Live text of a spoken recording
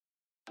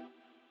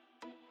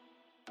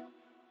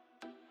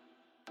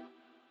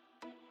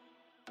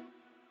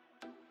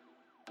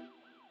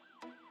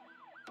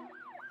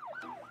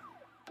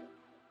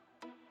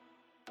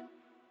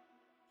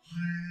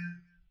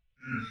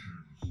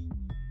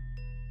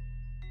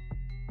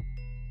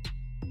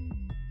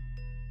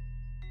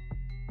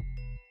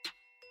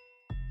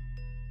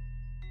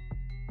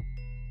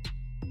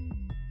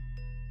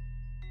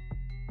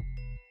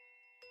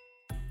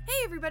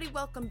everybody,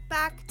 welcome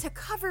back to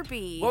Cover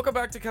B. Welcome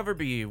back to Cover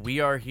B. We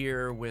are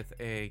here with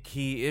a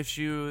key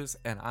issues,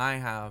 and I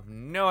have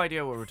no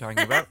idea what we're talking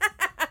about.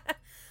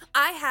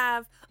 I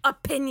have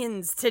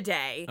opinions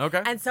today.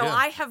 Okay, And so yeah.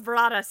 I have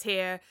brought us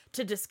here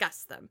to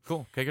discuss them.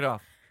 Cool, kick it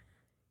off.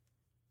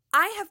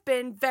 I have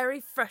been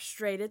very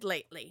frustrated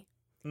lately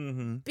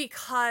Mm-hmm.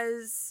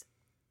 because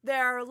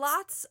there are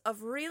lots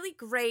of really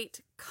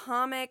great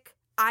comic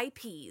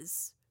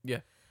IPs Yeah.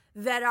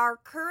 that are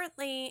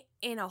currently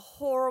in a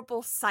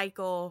horrible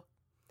cycle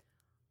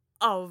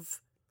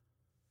of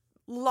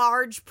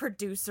large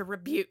producer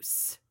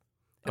abuse.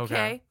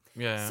 Okay?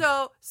 Yeah.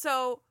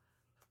 So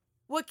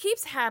what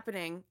keeps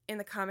happening in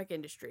the comic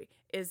industry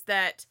is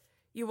that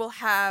you will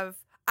have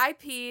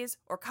IPs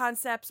or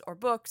concepts or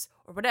books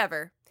or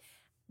whatever.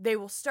 They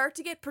will start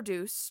to get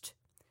produced,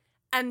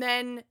 and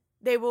then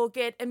they will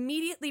get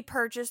immediately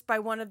purchased by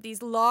one of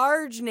these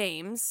large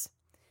names.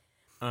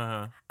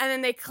 Uh-huh. And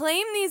then they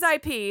claim these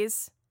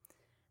IPs,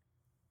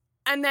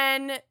 and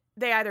then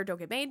they either don't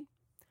get made,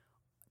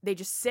 they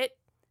just sit,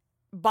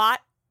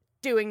 bought,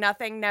 doing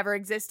nothing, never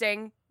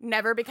existing,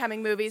 never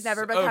becoming movies,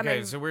 never becoming...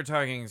 Okay, so we're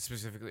talking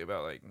specifically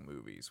about, like,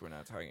 movies. We're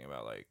not talking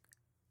about, like...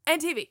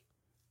 And TV.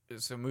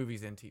 So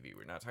movies and TV.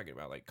 We're not talking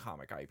about, like,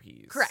 comic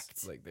IPs.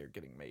 Correct. Like, they're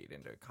getting made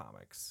into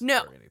comics No.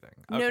 or anything.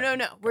 No.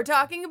 We're gotcha.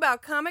 talking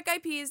about comic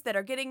IPs that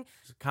are getting...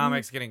 So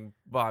comics getting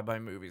bought by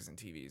movies and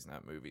TVs,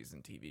 not movies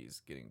and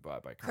TVs getting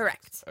bought by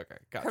comics. Correct. Okay,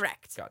 gotcha.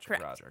 Correct. Gotcha,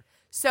 Correct. Roger.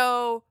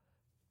 So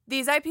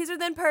these IPs are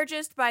then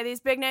purchased by these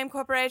big name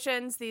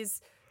corporations,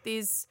 these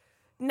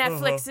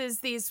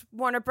Netflixes, these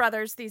Warner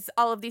Brothers,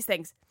 all of these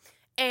things.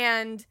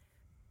 And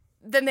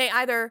then they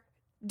either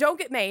don't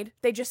get made,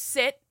 they just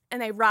sit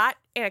and they rot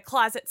in a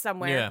closet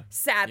somewhere,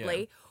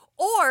 sadly,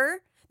 or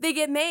they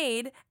get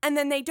made and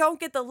then they don't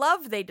get the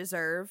love they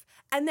deserve,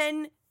 and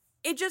then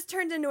it just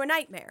turns into a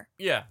nightmare.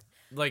 Yeah,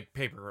 like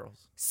Paper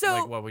Girls. So,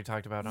 like what we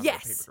talked about on the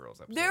Paper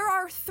Girls episode. there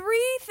are 3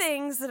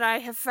 things that I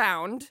have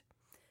found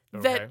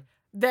Okay.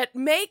 that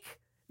make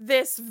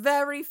this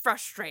very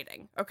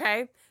frustrating,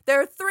 okay?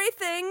 There are 3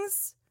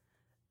 things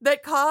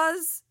that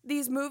cause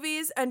these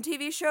movies and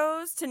TV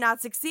shows to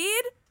not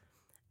succeed,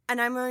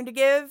 and I'm going to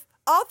give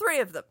all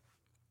 3 of them.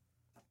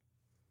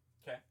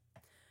 Okay.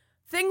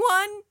 Thing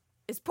 1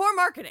 is poor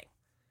marketing,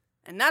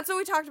 and that's what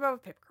we talked about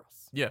with Paper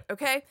Girls. Yeah.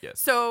 Okay? Yes.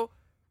 So,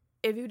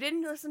 if you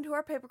didn't listen to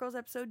our Paper Girls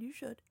episode, you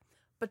should.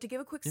 But to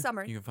give a quick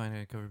summary... You can find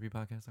it at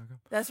coverbpodcast.com.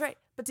 That's right.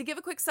 But to give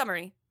a quick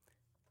summary,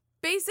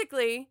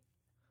 basically,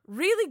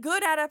 really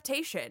good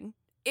adaptation.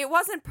 It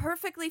wasn't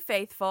perfectly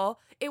faithful.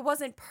 It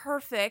wasn't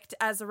perfect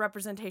as a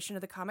representation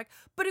of the comic,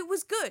 but it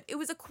was good. It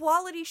was a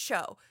quality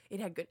show. It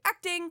had good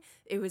acting.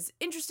 It was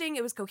interesting.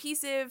 It was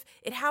cohesive.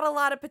 It had a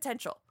lot of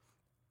potential.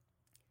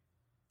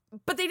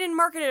 But they didn't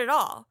market it at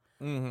all.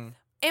 Mm-hmm.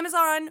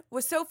 Amazon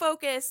was so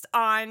focused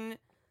on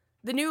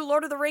the new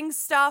Lord of the Rings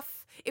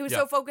stuff. It was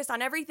so focused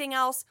on everything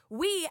else.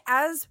 We,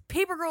 as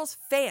Paper Girls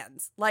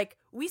fans,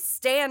 we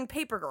stan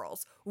Paper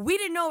Girls. We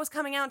didn't know it was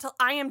coming out until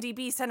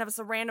IMDb sent us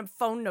a random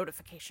phone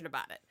notification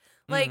about it.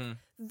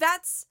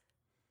 That's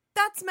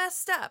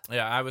messed up.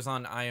 Yeah, I was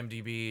on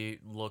IMDb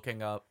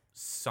looking up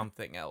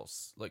something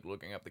else, like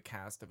looking up the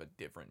cast of a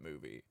different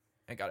movie,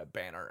 and got a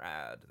banner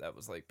ad that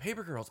was like,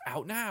 Paper Girls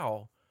out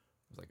now.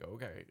 I was like,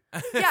 okay.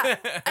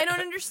 Yeah, I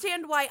don't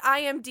understand why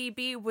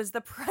IMDb was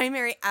the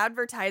primary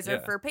advertiser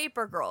for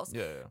Paper Girls.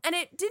 Yeah. And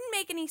it didn't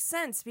make any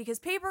sense because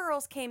Paper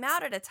Girls came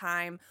out at a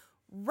time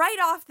right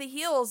off the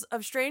heels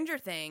of Stranger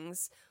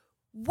Things.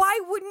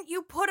 Why wouldn't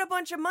you put a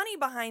bunch of money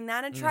behind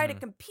that and try to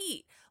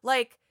compete?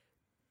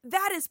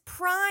 That is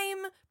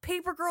prime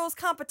Paper Girls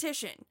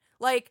competition.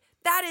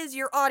 That is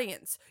your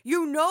audience.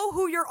 You know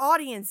who your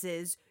audience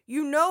is.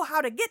 You know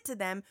how to get to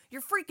them.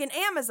 You're freaking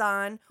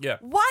Amazon. Yeah.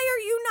 Why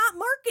are you not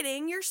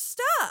marketing your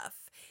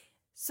stuff?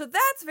 So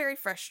that's very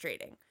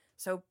frustrating.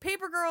 So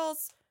Paper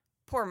Girls,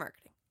 poor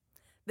marketing.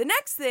 The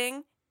next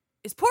thing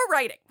is poor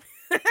writing.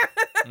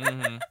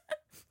 Mm-hmm.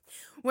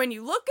 When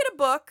you look at a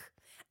book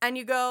and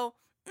you go,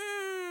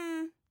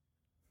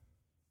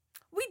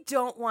 we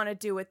don't want to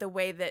do it the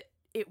way that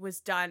it was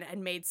done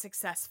and made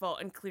successful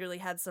and clearly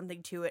had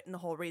something to it and the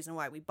whole reason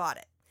why we bought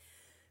it.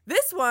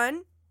 This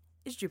one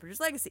is Jupiter's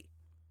Legacy.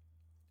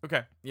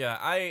 Okay. Yeah,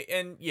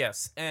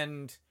 I've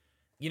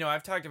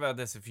talked about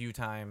this a few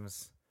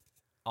times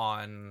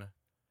on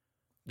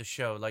the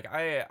show.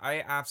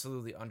 I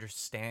absolutely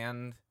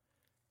understand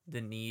the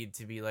need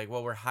to be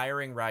well, we're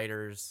hiring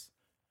writers.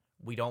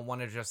 We don't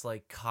want to just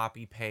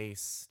copy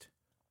paste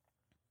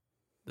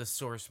the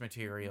source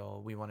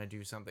material. We want to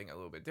do something a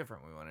little bit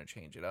different. We want to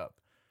change it up.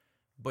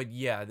 But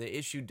yeah, the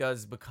issue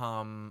does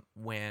become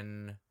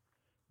when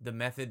the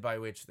method by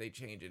which they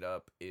change it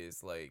up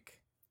is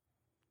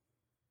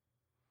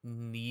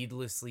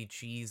needlessly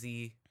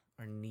cheesy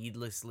or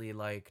needlessly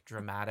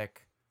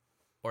dramatic,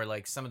 or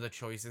some of the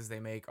choices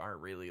they make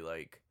aren't really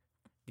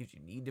did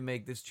you need to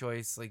make this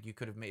choice? You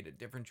could have made a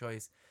different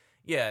choice.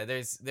 Yeah,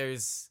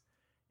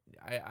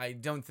 I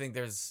don't think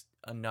there's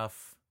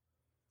enough.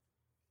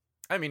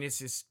 I mean, it's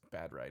just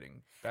bad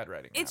writing. Bad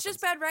writing. It's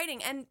just bad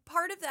writing. And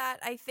part of that,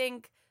 I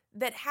think,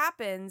 that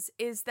happens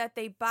is that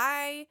they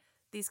buy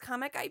these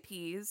comic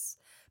IPs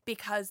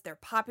because they're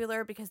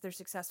popular, because they're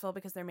successful,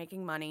 because they're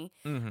making money.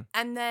 Mm-hmm.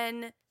 And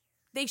then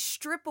they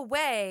strip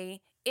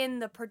away in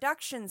the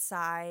production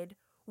side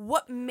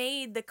what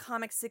made the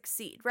comic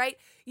succeed, right?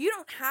 You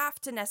don't have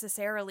to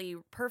necessarily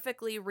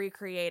perfectly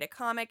recreate a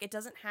comic. It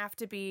doesn't have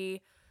to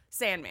be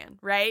Sandman,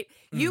 right?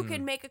 You Mm-hmm.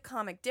 can make a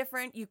comic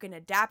different, you can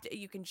adapt it,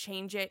 you can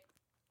change it.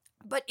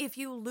 But if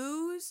you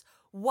lose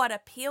what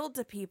appealed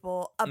to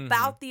people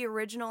about the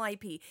original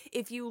IP,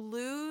 if you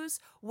lose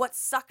what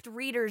sucked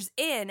readers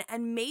in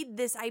and made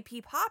this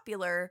IP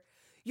popular,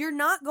 you're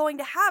not going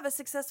to have a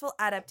successful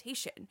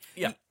adaptation.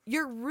 Yeah.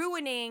 You're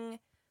ruining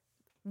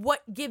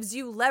what gives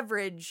you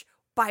leverage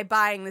by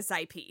buying this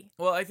IP.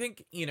 Well, I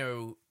think, you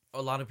know,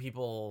 a lot of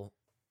people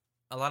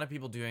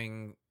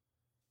doing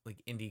like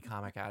indie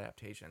comic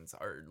adaptations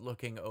are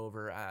looking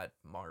over at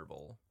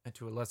Marvel and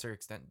to a lesser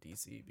extent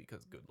DC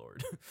because good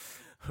lord.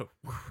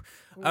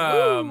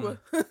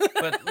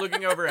 But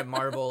looking over at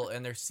Marvel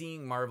and they're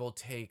seeing Marvel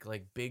take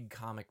like big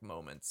comic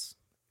moments,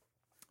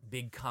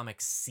 big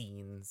comic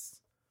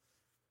scenes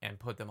and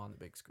put them on the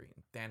big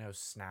screen. Thanos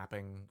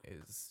snapping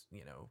is,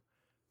 you know,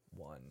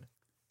 one.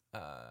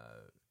 I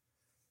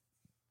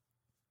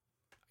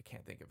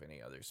can't think of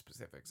any other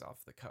specifics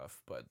off the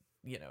cuff, but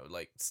you know,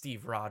 like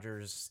Steve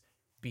Rogers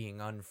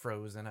being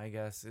unfrozen, I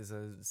guess, is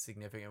a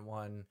significant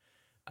one.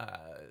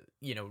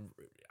 You know,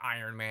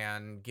 Iron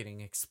Man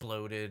getting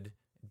exploded,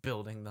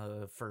 building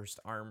the first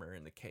armor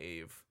in the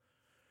cave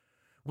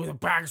with a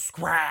bag of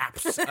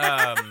scraps.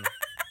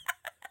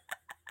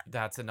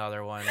 That's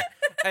another one.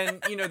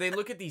 And you know, they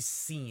look at these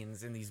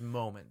scenes and these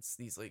moments,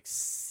 these like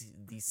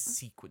these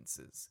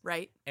sequences,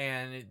 right?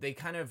 and they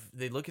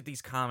look at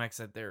these comics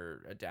that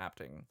they're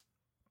adapting,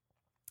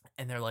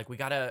 and they're like, we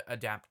gotta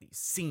adapt these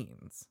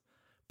scenes,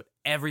 but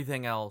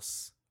everything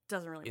else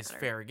doesn't really is matter.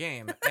 fair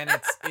game, and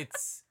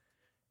it's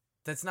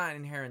that's not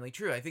inherently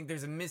true. I think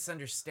there's a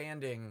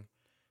misunderstanding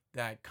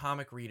that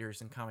comic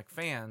readers and comic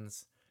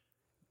fans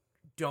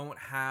don't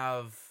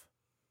have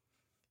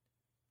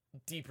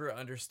deeper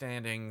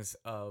understandings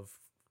of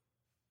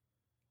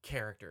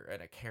character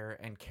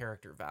and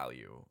character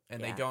value,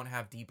 and they don't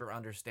have deeper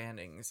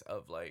understandings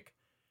of like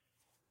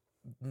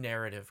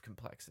narrative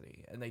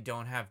complexity, and they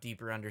don't have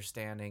deeper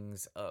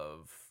understandings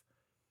of,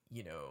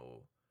 you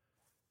know,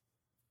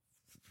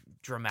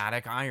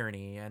 dramatic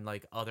irony and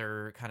like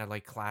other kind of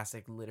like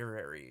classic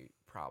literary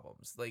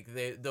problems. Like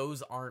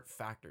those aren't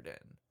factored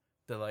in.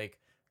 The like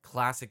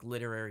classic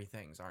literary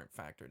things aren't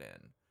factored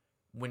in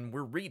when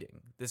we're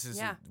reading.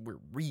 We're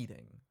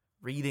reading.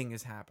 Reading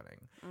is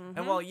happening. Mm-hmm.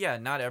 And while, yeah,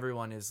 not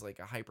everyone is like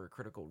a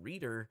hypercritical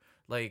reader,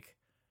 like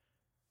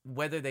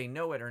whether they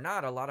know it or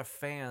not, a lot of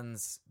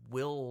fans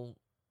will,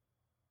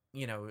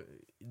 you know,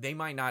 they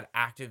might not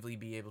actively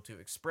be able to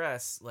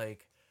express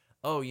like,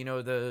 oh, you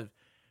know, the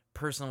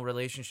personal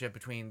relationship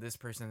between this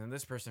person and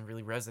this person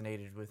really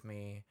resonated with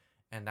me,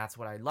 and that's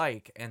what I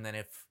like. And then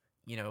if,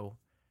 you know,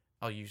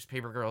 I'll use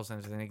Paper Girls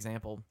as an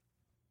example,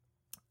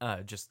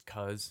 just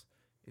because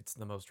it's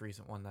the most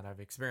recent one that I've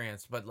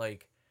experienced, but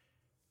like,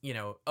 you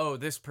know, oh,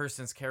 this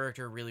person's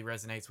character really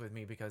resonates with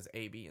me because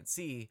A, B, and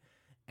C,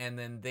 and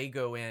then they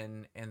go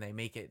in and they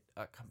make it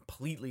a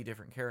completely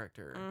different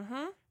character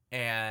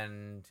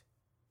and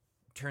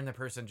turn the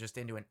person just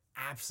into an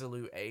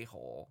absolute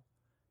a-hole,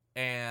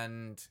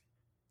 and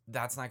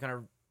that's not going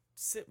to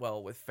sit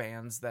well with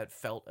fans that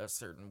felt a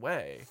certain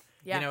way.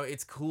 Yeah. You know,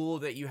 it's cool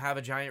that you have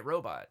a giant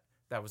robot.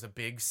 That was a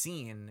big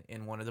scene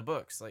in one of the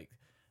books. Like,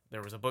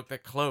 there was a book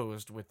that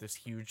closed with this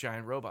huge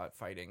giant robot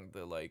fighting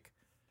the, like,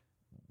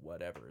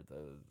 whatever,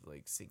 the,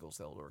 like,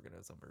 single-celled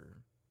organism, or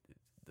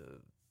the...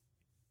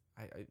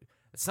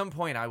 at some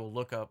point, I will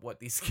look up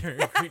what these scary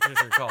creatures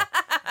are called.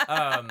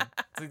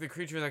 It's like the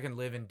creature that can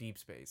live in deep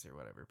space or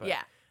whatever.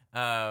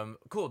 But,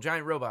 cool,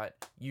 giant robot.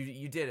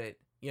 You did it.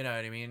 You know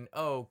what I mean?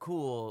 Oh,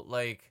 cool.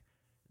 Like,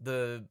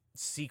 the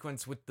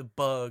sequence with the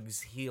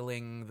bugs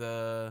healing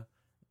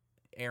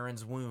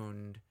Aaron's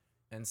wound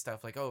and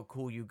stuff. Like, oh,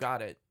 cool, you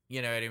got it.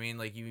 You know what I mean?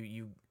 Like,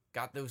 you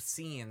got those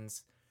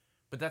scenes,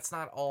 but that's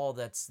not all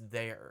that's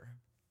there.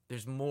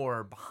 There's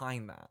more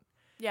behind that.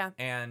 Yeah.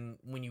 And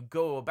when you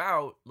go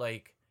about,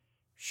 like,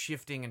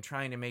 shifting and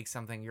trying to make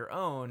something your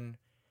own,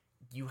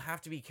 you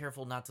have to be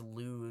careful not to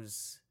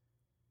lose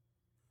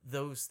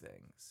those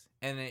things.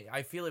 And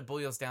I feel it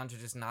boils down to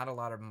just not a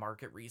lot of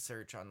market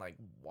research on, like,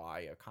 why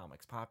a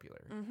comic's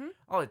popular.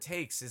 All it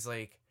takes is,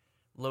 like,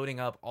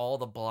 loading up all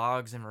the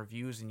blogs and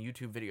reviews and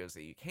YouTube videos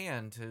that you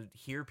can to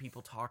hear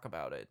people talk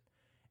about it.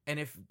 And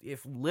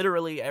if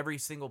literally every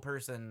single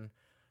person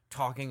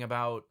talking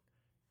about,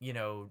 you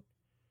know,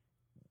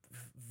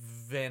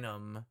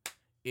 Venom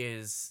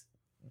is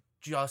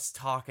just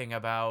talking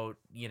about,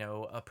 you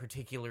know, a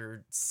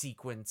particular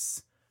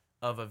sequence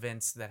of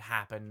events that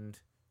happened,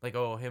 like,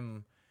 oh,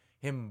 him,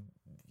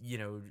 you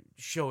know,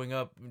 showing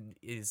up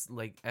is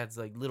like as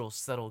like little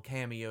subtle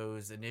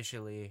cameos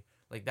initially,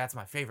 like, that's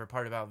my favorite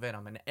part about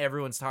Venom, and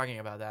everyone's talking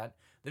about that,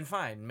 then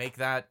fine, make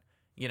that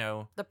you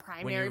know, The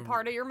primary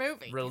part of your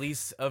movie.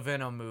 Release a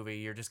Venom movie,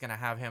 you're just gonna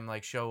have him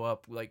like show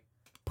up like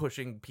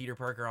pushing Peter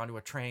Parker onto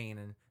a train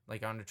and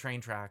like onto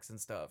train tracks and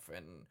stuff,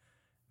 and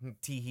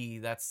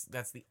teehee,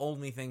 that's the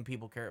only thing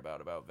people care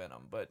about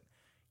Venom. But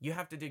you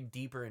have to dig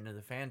deeper into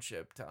the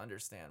fanship to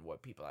understand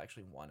what people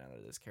actually want out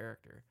of this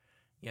character,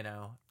 you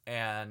know?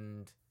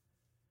 And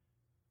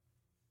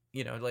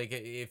you know, like,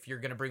 if you're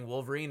gonna bring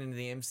Wolverine into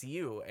the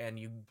MCU and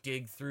you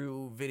dig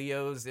through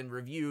videos and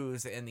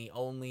reviews and the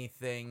only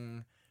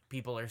thing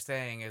people are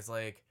saying is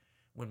like,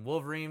 when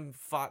Wolverine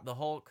fought the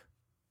Hulk,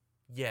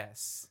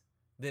 yes,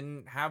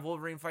 then have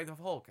Wolverine fight the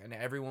Hulk and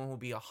everyone will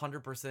be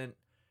 100%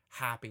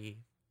 happy.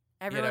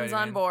 Everyone's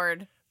on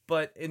board.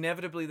 But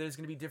inevitably there's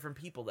going to be different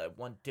people that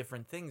want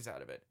different things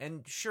out of it.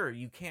 And sure,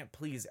 you can't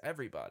please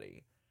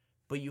everybody,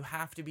 but you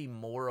have to be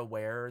more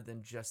aware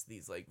than just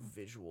these like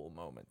visual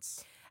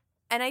moments.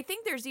 And I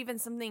think there's even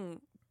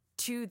something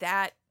to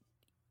that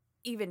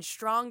even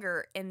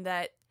stronger in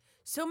that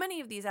so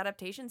many of these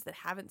adaptations that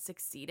haven't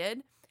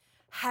succeeded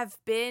have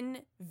been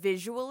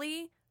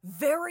visually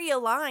very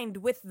aligned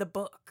with the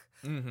book.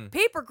 Mm-hmm.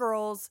 Paper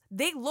Girls,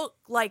 they look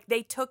like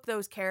they took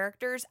those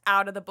characters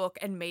out of the book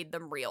and made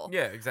them real.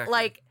 Yeah, exactly.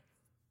 Like,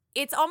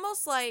 it's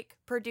almost like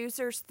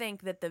producers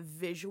think that the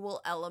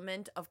visual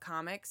element of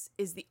comics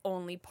is the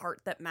only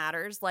part that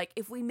matters. Like,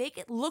 if we make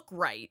it look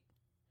right,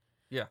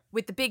 yeah,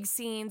 with the big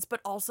scenes, but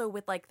also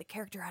with like the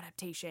character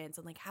adaptations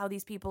and like how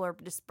these people are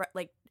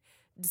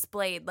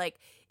displayed. Like,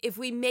 if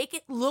we make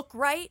it look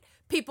right,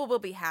 people will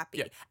be happy.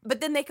 Yeah.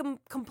 But then they can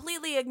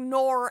completely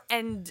ignore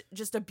and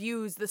just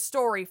abuse the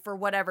story for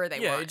whatever they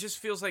want. Yeah, it just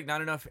feels like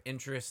not enough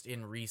interest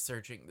in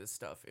researching this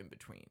stuff in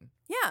between.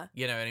 Yeah.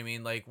 You know what I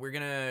mean? Like, we're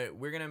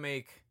gonna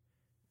make,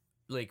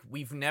 like,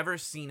 we've never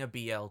seen a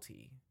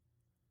BLT.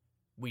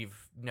 We've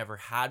never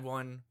had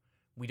one.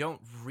 We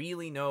don't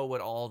really know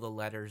what all the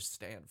letters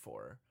stand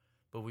for,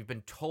 but we've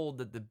been told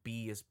that the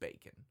B is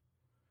bacon.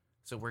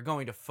 So we're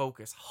going to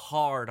focus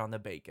hard on the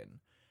bacon.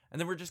 And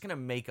then we're just going to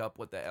make up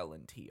what the L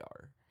and T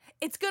are.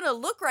 It's going to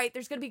look right.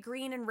 There's going to be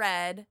green and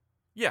red.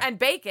 Yeah. And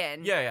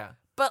bacon. Yeah, yeah.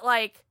 But,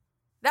 like,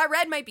 that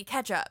red might be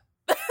ketchup.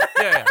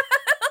 Yeah.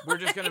 We're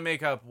just going to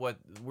make up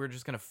we're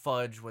just going to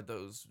fudge what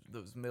those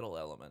middle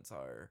elements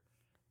are.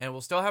 And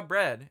we'll still have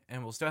bread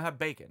and we'll still have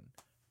bacon.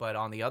 But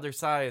on the other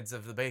sides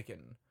of the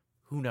bacon,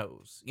 who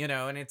knows? You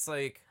know, and it's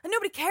like... And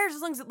nobody cares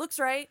as long as it looks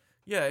right.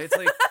 Yeah, it's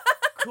like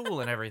cool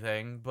and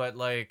everything, but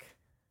like,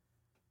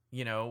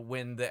 you know,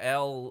 when the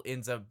L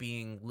ends up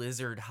being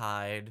lizard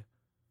hide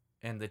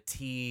and the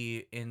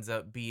T ends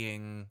up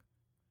being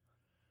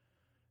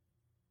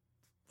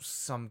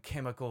some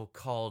chemical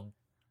called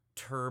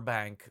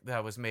Turbank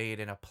that was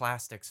made in a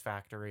plastics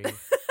factory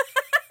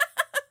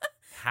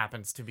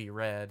happens to be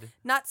red.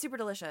 Not super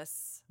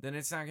delicious. Then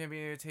it's not going to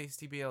be a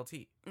tasty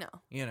BLT. No.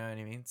 You know what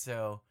I mean?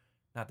 So...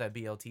 Not that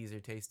BLTs are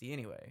tasty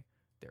anyway.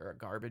 They're a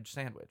garbage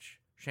sandwich.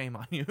 Shame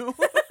on you.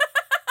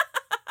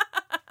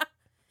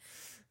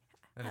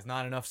 That is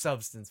not enough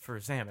substance for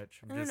a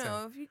sandwich. I don't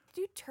know. If you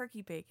do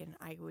turkey bacon,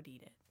 I would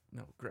eat it.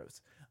 No, gross.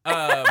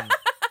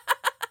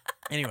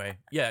 Anyway,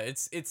 yeah,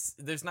 it's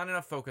there's not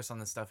enough focus on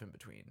the stuff in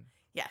between.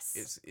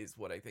 Yes. Is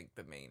what I think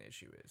the main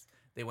issue is.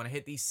 They want to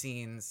hit these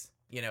scenes,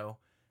 you know,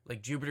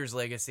 like Jupiter's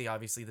Legacy,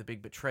 obviously the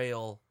big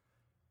betrayal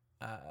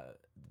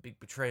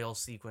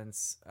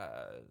sequence,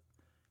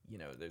 you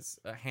know, there's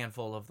a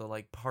handful of the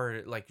like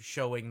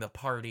showing the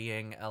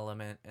partying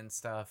element and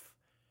stuff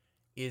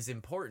is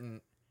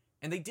important,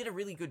 and they did a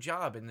really good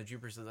job in the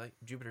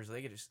Jupiter's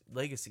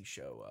Legacy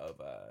show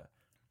of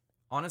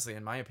honestly,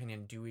 in my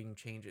opinion, doing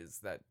changes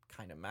that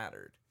kind of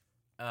mattered.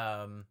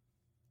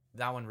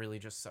 That one really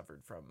just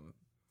suffered from,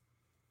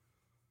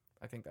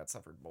 I think that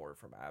suffered more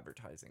from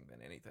advertising than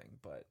anything,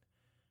 but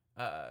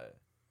I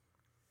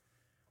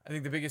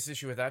think the biggest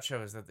issue with that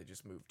show is that they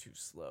just moved too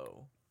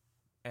slow.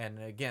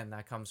 And again,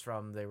 that comes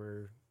from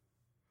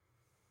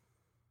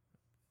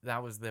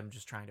that was them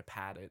just trying to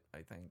pad it,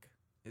 I think,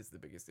 is the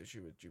biggest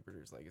issue with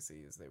Jupiter's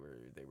Legacy, is they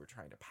were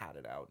trying to pad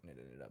it out, and it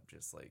ended up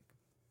just like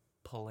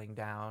pulling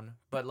down.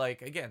 But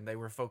like, again, they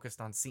were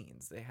focused on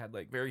scenes. They had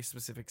like very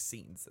specific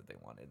scenes that they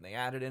wanted, and they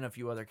added in a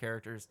few other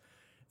characters,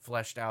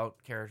 fleshed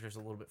out characters a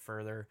little bit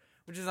further,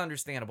 which is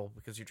understandable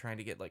because you're trying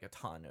to get like a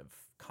ton of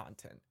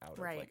content out of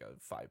like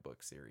a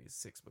 5-book series,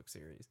 6-book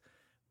series.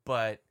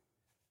 But,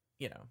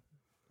 you know,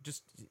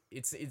 just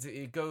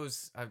it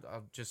goes,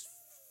 I'll just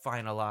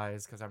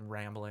finalize because I'm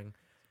rambling.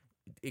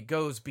 It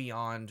goes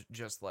beyond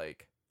just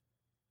like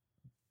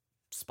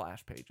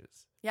splash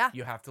pages. Yeah.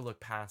 You have to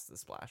look past the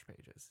splash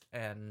pages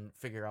and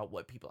figure out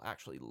what people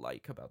actually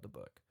like about the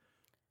book,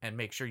 and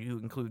make sure you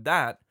include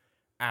that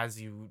as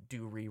you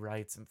do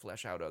rewrites and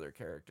flesh out other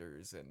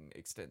characters and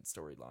extend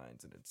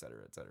storylines and et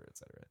cetera, et cetera, et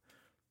cetera.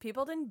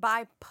 People didn't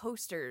buy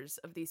posters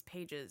of these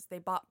pages. They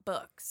bought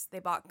books. They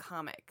bought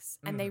comics.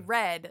 And they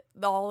read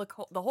the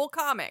whole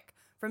comic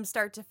from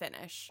start to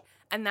finish.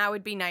 And that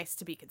would be nice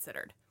to be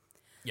considered.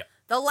 Yep.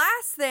 The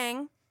last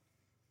thing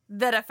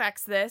that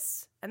affects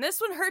this, and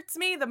this one hurts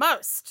me the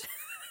most,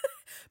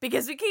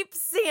 because we keep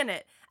seeing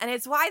it, And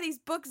it's why these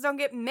books don't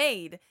get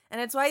made. And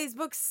it's why these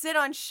books sit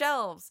on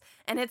shelves.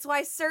 And it's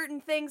why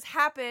certain things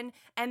happen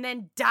and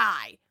then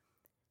die.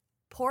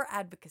 Poor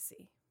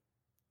advocacy.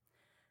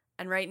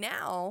 And right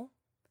now,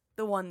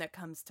 the one that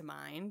comes to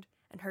mind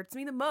and hurts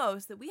me the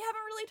most that we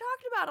haven't really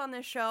talked about on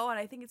this show, and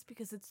I think it's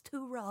because it's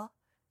too raw,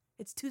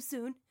 it's too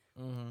soon,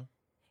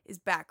 is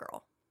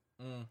Batgirl.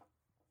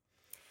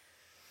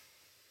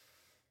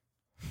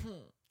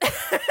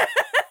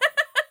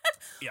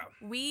 Yeah.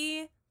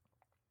 We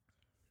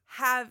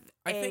have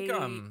I think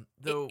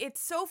though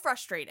it's so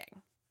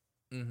frustrating.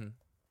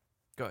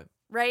 Go ahead.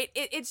 Right?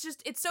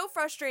 It's so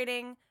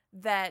frustrating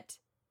that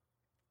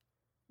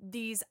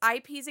these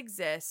IPs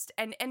exist,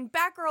 and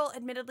Batgirl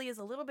admittedly is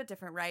a little bit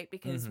different, right?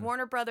 Because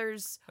Warner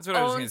Brothers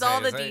owns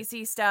all the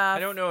DC stuff. I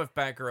don't know if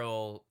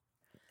the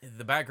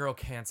Batgirl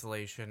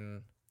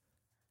cancellation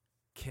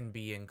can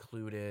be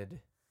included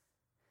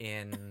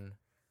in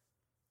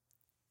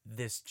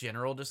this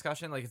general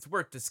discussion. Like, it's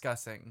worth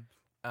discussing.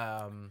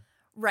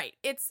 Right.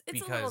 It's a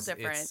little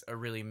different. It's a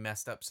really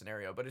messed up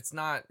scenario, but it's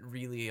not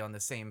really on the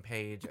same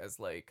page as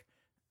like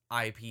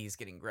IPs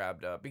getting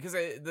grabbed up, because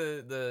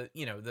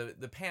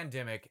the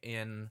pandemic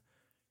in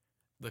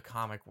the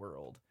comic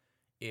world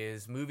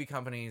is movie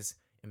companies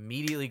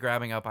immediately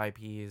grabbing up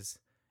IPs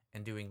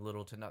and doing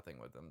little to nothing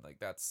with them. Like,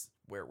 that's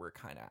where we're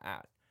kind of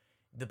at.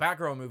 The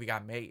Batgirl movie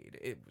got made.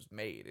 It was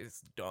made.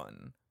 It's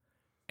done.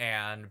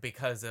 And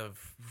because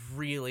of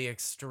really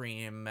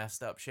extreme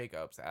messed up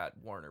shakeups at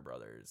Warner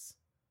Brothers,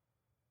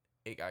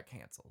 it got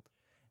canceled.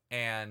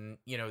 And,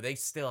 they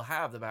still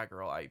have the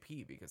Batgirl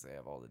IP because they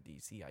have all the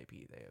DC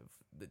IP. They have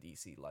the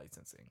DC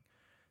licensing.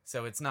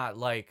 So it's not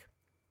like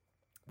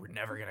we're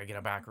never going to get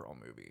a Batgirl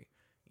movie,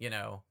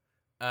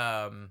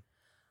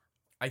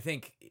 I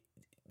think,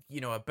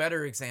 a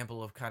better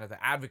example of kind of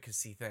the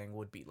advocacy thing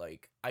would be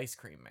like Ice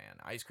Cream Man.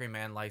 Ice Cream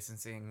Man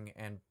licensing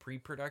and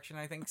pre-production,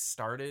 I think,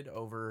 started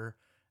over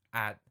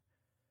at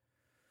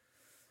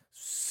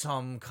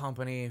some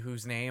company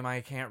whose name I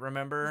can't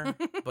remember,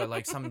 but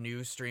like some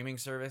new streaming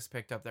service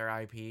picked up their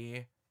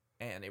IP,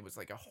 and it was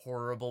like a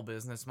horrible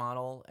business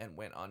model and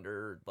went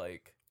under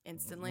like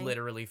instantly,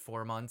 literally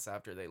 4 months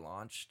after they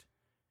launched.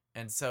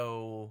 And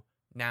so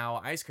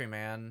now Ice Cream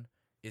Man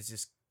is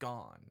just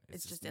gone.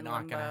 It's just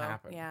not going to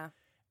happen. Yeah.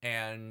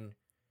 And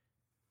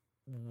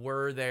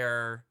were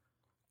there,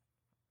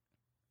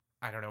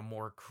 I don't know,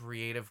 more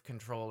creative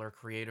control or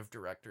creative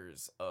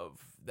directors of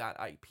that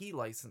IP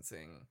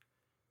licensing,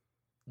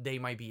 they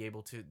might be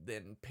able to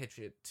then pitch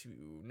it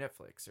to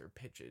Netflix or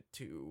pitch it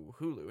to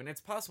Hulu. And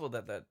it's possible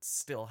that that's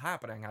still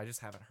happening. I just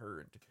haven't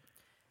heard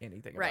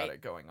anything about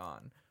it going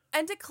on.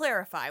 And to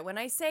clarify, when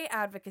I say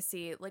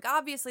advocacy, like,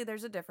 obviously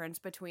there's a difference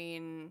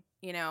between,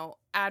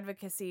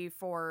 advocacy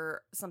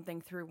for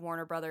something through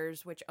Warner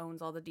Brothers, which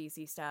owns all the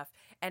DC stuff,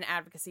 and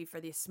advocacy for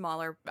these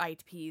smaller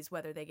IPs,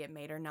 whether they get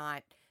made or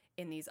not,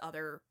 in these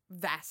other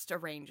vast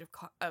range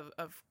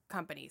of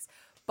companies.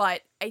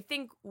 But I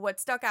think what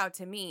stuck out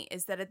to me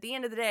is that at the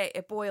end of the day,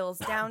 it boils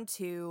down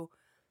to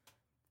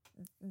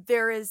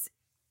there is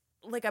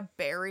like a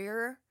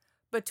barrier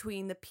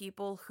between the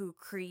people who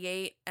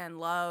create and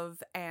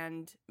love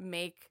and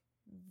make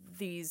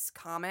these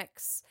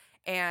comics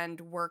and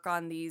work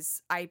on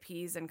these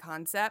IPs and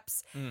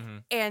concepts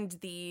and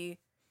the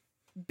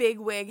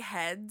bigwig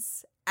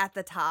heads at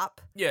the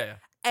top. Yeah.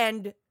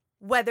 And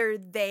whether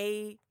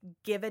they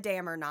give a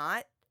damn or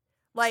not.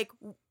 Like,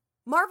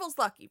 Marvel's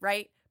lucky,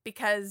 right?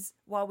 Because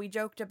while we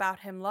joked about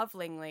him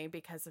lovingly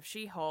because of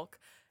She-Hulk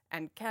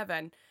and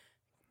Kevin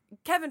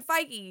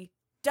Feige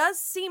does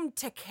seem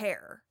to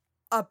care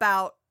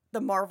about the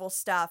Marvel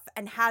stuff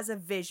and has a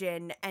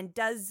vision and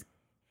does,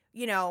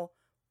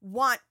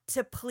 want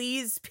to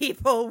please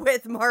people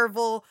with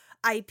Marvel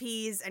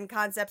IPs and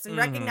concepts and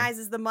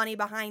recognizes the money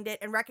behind it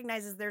and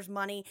recognizes there's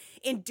money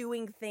in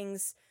doing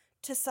things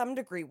to some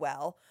degree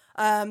well.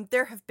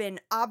 There have been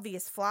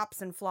obvious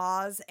flops and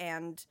flaws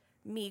and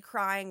me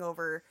crying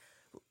over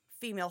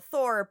female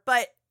Thor,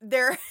 but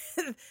there,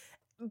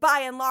 by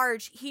and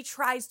large, he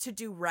tries to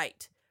do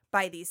right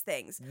by these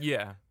things.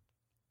 Yeah.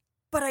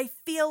 But I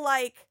feel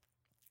like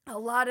a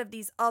lot of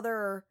these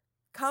other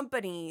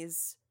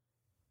companies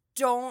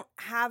don't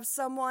have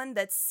someone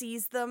that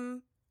sees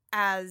them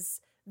as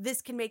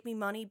this can make me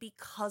money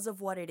because of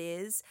what it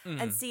is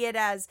and see it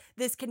as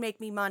this can make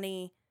me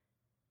money.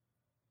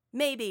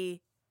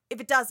 Maybe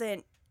if it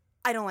doesn't,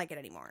 I don't like it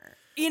anymore.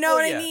 You know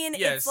what I mean?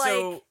 Yeah, it's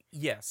so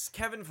yes,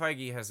 Kevin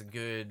Feige has a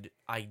good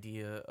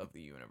idea of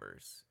the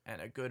universe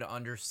and a good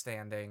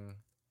understanding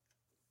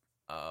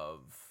of,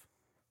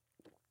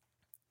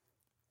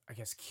 I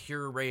guess,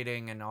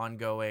 curating an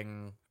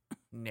ongoing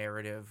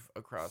narrative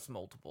across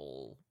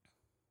multiple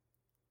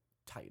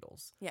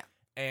titles. Yeah.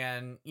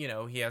 And,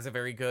 he has a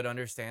very good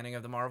understanding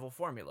of the Marvel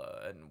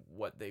formula and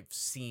what they've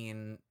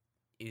seen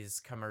is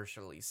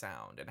commercially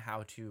sound and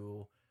how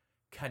to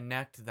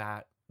connect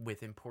that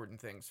with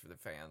important things for the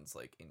fans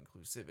like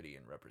inclusivity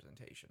and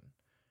representation.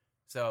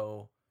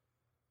 So,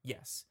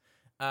 yes.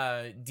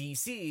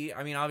 DC,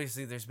 I mean,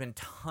 obviously there's been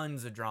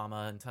tons of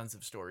drama and tons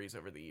of stories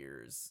over the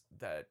years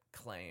that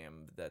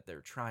claim that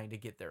they're trying to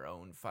get their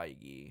own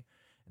Feige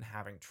and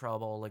having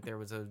trouble. Like, there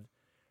was a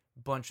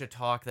bunch of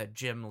talk that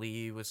Jim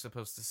Lee was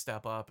supposed to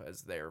step up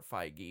as their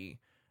Feige,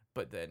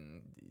 but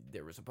then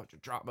there was a bunch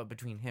of drama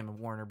between him and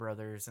Warner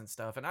Brothers and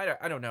stuff. And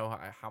I don't know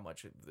how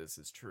much of this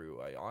is true.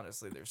 I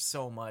honestly, there's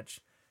so much,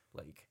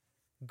 like,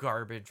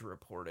 garbage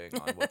reporting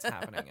on what's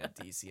happening at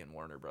DC and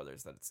Warner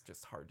Brothers that it's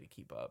just hard to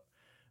keep up.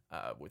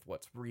 With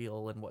what's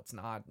real and what's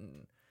not,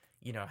 and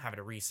having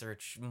to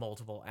research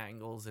multiple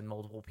angles and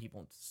multiple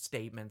people's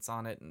statements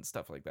on it and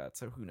stuff like that.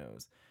 So who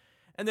knows?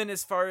 And then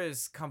as far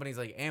as companies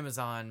like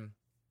Amazon,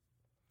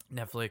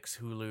 Netflix,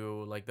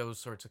 Hulu, like those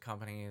sorts of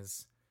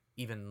companies,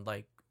 even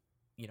like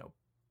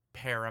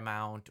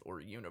Paramount or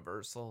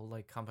Universal,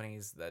 like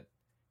companies that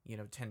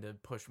tend to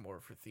push more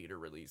for theater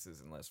releases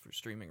and less for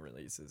streaming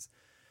releases.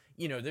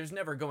 There's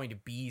never going to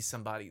be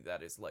somebody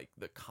that is like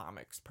the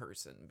comics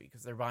person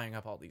because they're buying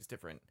up all these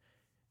different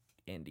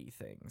indie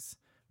things.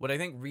 What I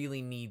think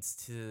really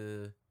needs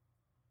to,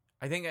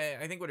 I think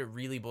what it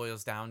really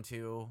boils down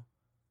to,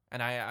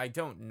 and I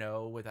don't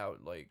know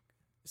without like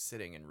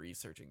sitting and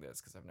researching this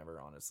because I've never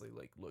honestly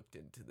like looked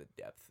into the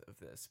depth of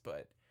this,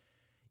 but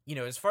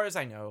as far as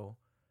I know,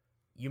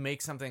 you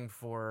make something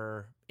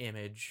for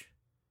Image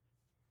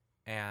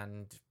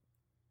and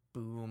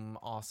Boom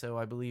also,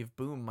 I believe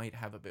Boom might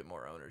have a bit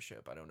more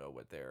ownership. I don't know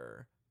what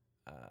their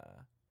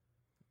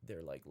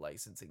like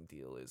licensing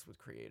deal is with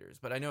creators,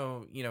 but I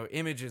know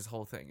Image's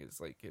whole thing is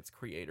like it's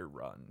creator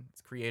run.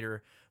 It's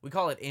creator. We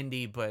call it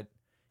indie, but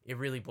it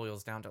really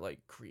boils down to like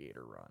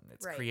creator run.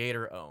 It's right.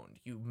 Creator owned.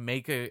 You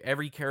make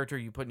every character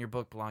you put in your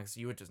book belongs to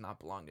you. It does not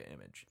belong to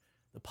Image.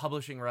 The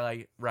publishing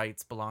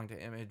rights belong to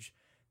Image.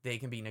 They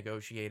can be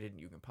negotiated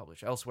and you can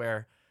publish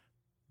elsewhere.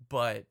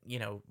 But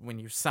when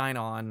you sign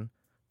on,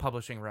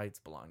 publishing rights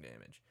belong to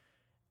Image.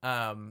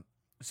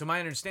 So my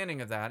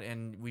understanding of that,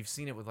 and we've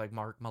seen it with like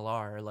Mark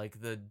Millar, like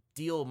the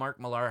deal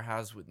Mark Millar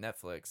has with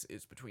Netflix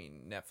is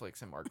between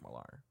Netflix and Mark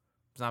Millar.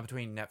 It's not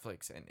between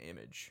Netflix and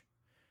Image.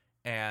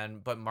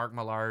 But Mark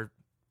Millar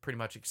pretty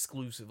much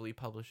exclusively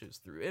publishes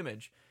through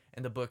Image,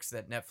 and the books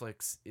that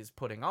Netflix is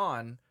putting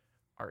on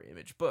are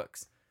Image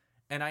books.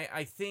 And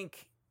I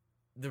think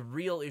the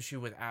real issue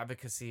with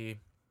advocacy,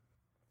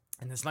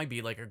 and this might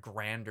be like a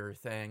grander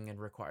thing and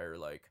require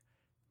like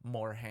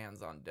more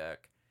hands on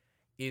deck,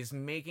 is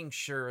making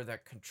sure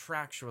that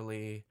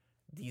contractually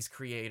these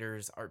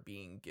creators are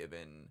being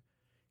given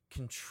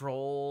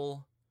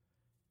control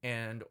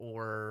and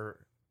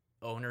or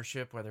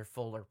ownership, whether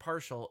full or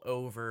partial,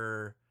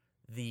 over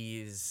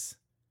these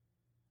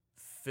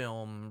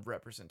film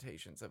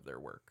representations of their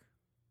work.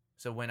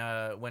 So when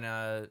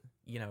a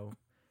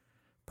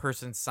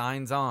person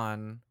signs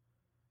on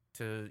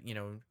to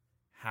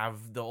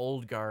have the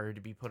Old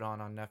Guard be put on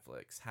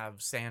Netflix,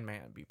 have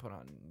Sandman be put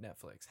on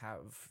Netflix,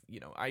 have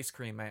Ice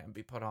Cream Man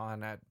be put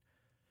on at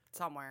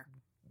somewhere,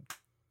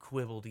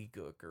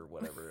 Quibbledygook or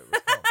whatever it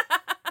was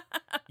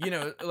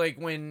called. Like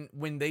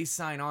when they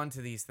sign on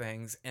to these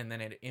things and then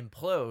it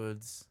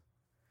implodes,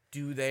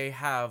 do they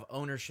have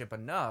ownership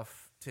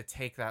enough to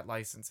take that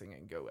licensing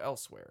and go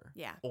elsewhere?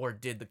 Yeah. Or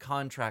did the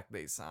contract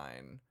they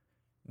sign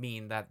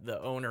mean that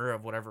the owner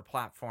of whatever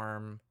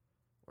platform,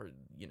 or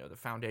the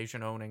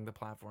foundation owning the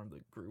platform,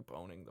 the group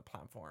owning the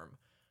platform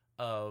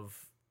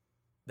of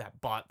that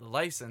bought the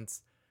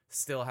license,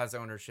 still has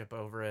ownership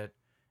over it,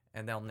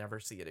 and they'll never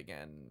see it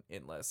again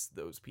unless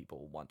those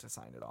people want to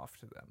sign it off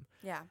to them.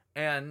 Yeah.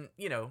 And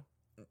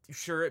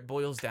sure, it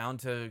boils down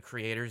to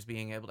creators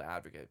being able to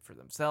advocate for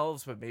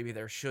themselves, but maybe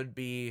there should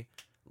be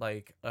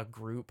like a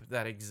group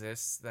that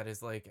exists that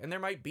is like, and there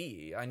might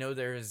be, I know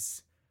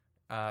there's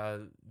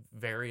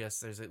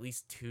there's at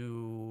least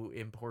 2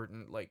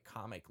 important like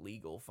comic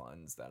legal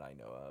funds that I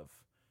know of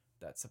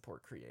that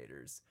support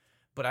creators,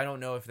 but I don't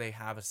know if they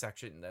have a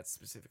section that's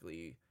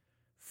specifically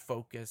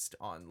focused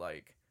on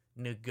like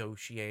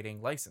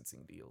negotiating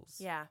licensing deals.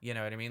 Yeah. You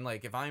know what I mean?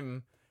 Like if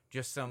I'm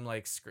just some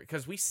like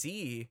because we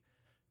see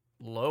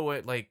low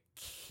at like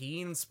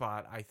Keen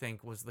Spot, I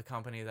think was the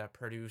company that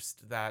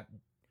produced that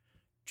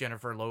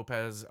Jennifer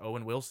Lopez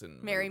Owen Wilson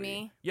Marry movie.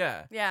 Me.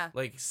 Yeah.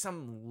 Like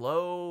some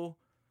low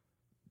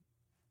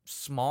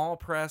small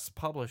press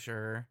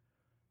publisher,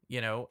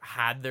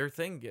 had their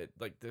thing get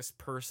like this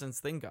person's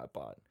thing got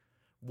bought.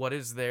 What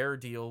is their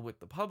deal with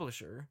the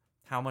publisher?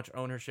 How much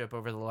ownership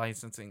over the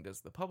licensing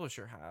does the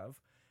publisher have?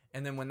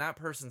 And then when that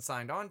person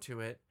signed on to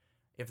it,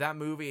 if that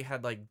movie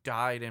had like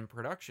died in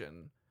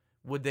production,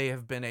 would they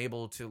have been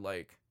able to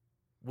like,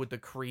 would the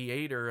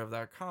creator of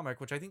that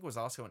comic, which I think was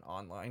also an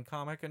online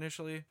comic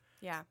initially,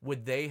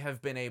 would they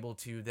have been able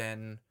to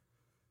then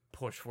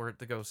push for it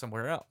to go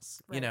somewhere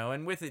else? Right.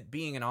 And with it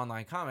being an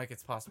online comic,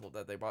 it's possible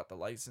that they bought the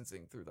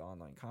licensing through the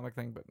online comic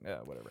thing, but yeah,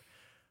 whatever.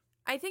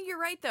 I think you're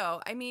right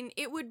though. I mean,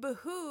 it would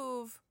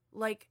behoove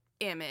like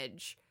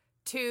Image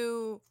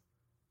to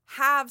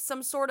have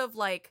some sort of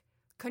like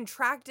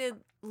contracted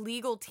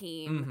legal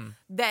team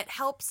that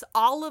helps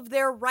all of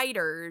their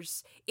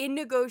writers in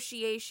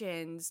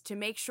negotiations to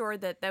make sure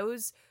that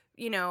those,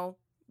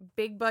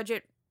 big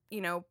budget,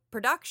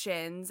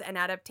 productions and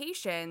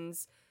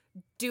adaptations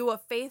do a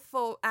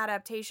faithful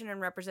adaptation and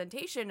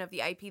representation of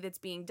the IP that's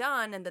being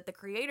done, and that the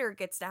creator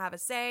gets to have a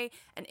say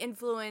and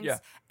influence,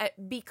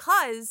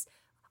 because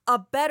a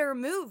better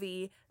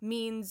movie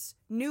means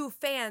new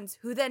fans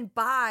who then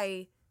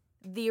buy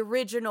the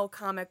original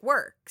comic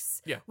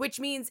works. Yeah. Which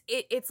means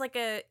it's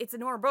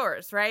an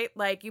Ouroboros, right?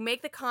 Like, you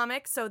make the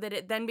comic so that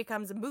it then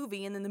becomes a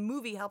movie, and then the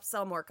movie helps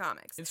sell more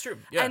comics. It's true.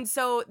 Yeah. And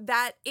so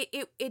that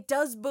it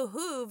does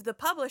behoove the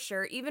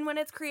publisher, even when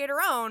it's creator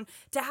owned,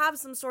 to have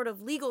some sort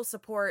of legal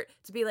support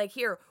to be like,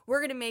 here, we're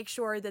going to make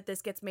sure that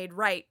this gets made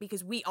right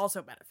because we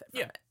also benefit from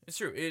it. It's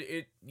true.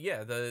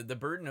 The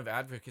burden of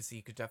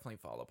advocacy could definitely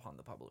fall upon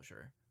the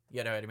publisher.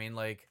 You know what I mean?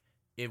 Like,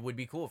 it would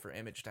be cool for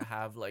Image to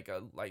have like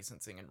a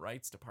licensing and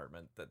rights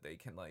department that they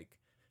can like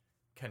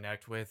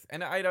connect with.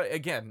 And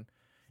again,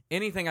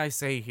 anything I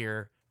say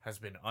here has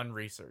been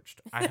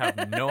unresearched. I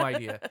have no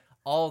idea.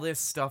 All this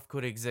stuff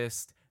could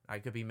exist. I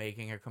could be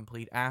making a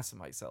complete ass of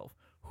myself.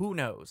 Who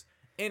knows?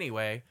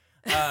 Anyway,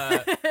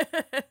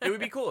 it would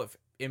be cool if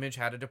Image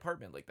had a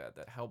department like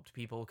that helped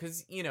people.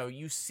 Because,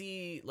 you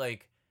see,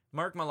 like,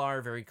 Mark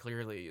Millar very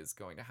clearly is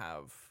going to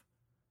have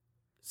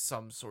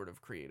some sort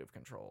of creative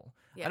control.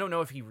 Yeah. I don't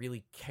know if he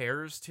really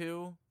cares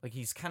to. Like,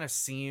 he's kind of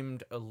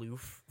seemed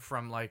aloof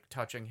from, like,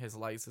 touching his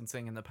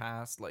licensing in the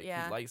past. Like, he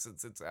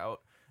licenses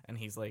out, and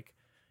he's like,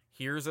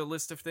 here's a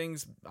list of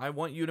things I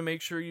want you to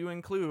make sure you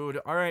include.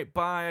 All right,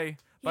 bye.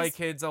 Bye,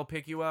 kids. I'll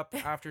pick you up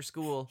after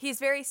school. He's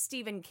very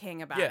Stephen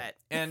King about it.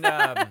 And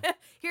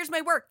here's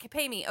my work.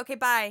 Pay me. Okay,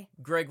 bye.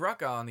 Greg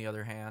Rucka, on the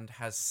other hand,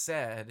 has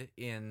said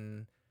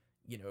in,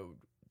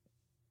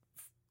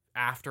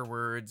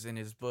 afterwards in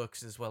his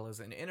books as well as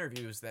in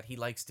interviews that he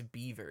likes to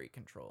be very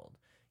controlled.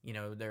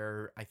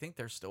 I think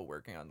they're still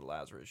working on the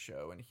Lazarus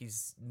Show, and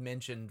he's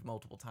mentioned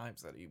multiple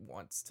times that he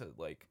wants to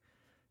like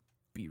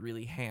be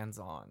really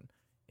hands-on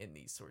in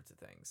these sorts of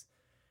things.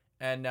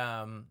 And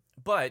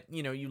but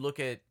you look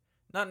at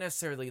not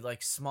necessarily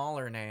like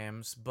smaller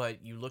names,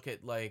 but you look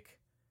at like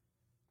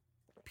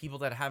people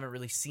that haven't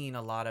really seen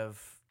a lot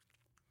of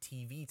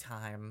TV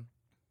time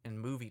and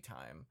movie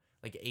time.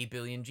 Like 8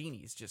 Billion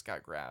Genies just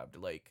got grabbed.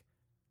 Like,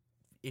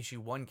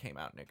 issue 1 came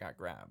out and it got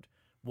grabbed.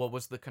 What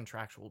was the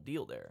contractual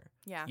deal there?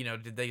 Yeah.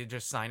 Did they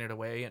just sign it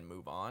away and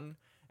move on?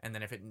 And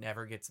then if it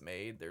never gets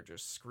made, they're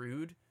just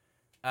screwed.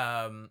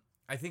 I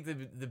think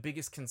the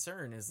biggest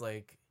concern is,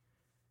 like,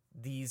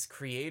 these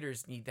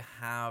creators need to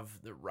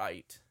have the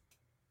right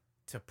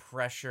to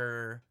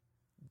pressure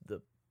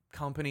the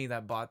company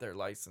that bought their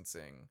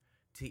licensing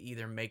to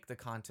either make the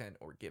content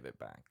or give it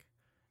back.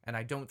 And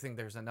I don't think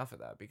there's enough of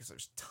that, because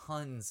there's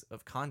tons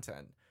of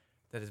content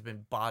that has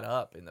been bought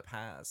up in the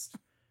past.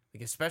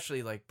 Like,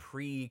 especially like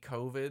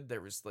pre-COVID, there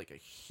was like a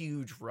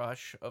huge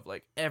rush of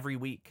like every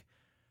week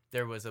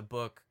there was a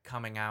book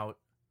coming out.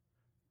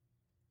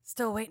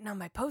 Still waiting on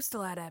my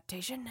Postal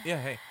adaptation.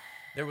 Yeah, hey.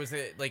 There was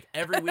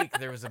every week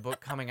there was a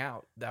book coming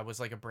out that was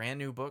like a brand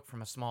new book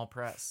from a small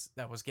press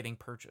that was getting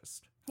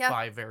purchased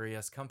by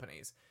various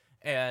companies.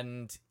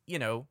 And,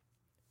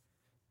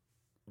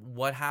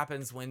 what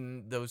happens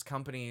when those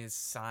companies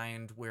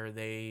signed where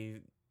they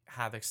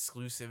have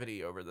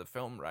exclusivity over the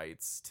film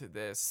rights to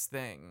this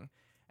thing,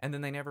 and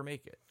then they never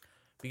make it?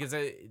 Because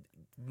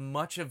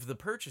much of the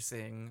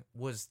purchasing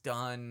was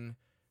done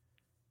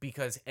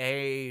because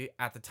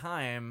at the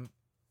time,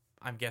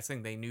 I'm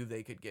guessing they knew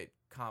they could get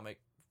comic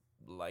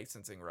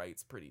licensing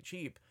rights pretty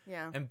cheap.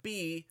 Yeah. And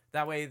B,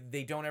 that way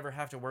they don't ever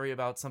have to worry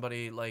about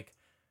somebody, like,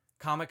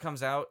 comic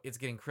comes out, it's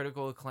getting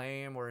critical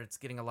acclaim or it's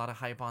getting a lot of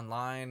hype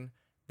online.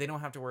 They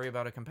don't have to worry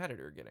about a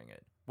competitor getting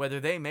it. Whether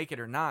they make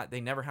it or not,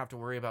 they never have to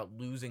worry about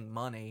losing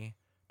money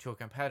to a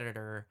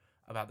competitor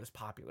about this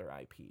popular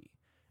IP.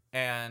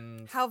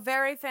 And how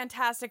very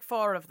Fantastic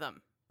Four of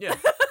them. Yeah.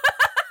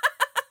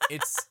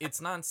 It's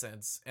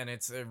nonsense, and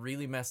it's a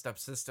really messed up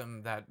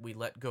system that we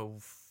let go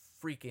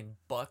freaking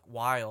buck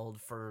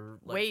wild for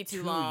like way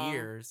too 2 long.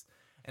 years,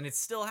 and it's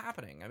still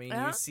happening. I mean,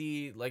 you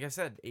see, like I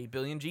said, 8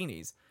 Billion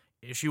Genies.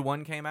 Issue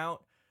 1 came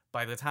out.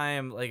 By the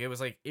time, like, it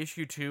was like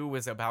issue 2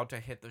 was about to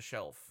hit the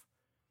shelf,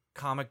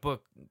 comic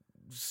book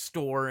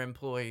store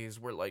employees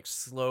were like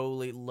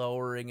slowly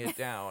lowering it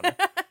down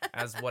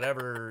as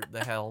whatever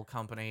the hell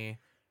company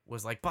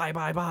was like,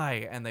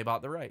 buy, and they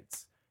bought the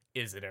rights.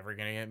 Is it ever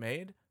gonna get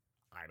made?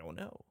 I don't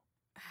know.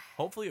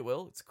 Hopefully it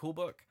will. It's a cool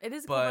book. It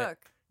is a cool book.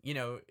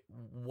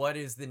 What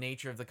is the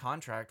nature of the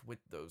contract with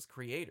those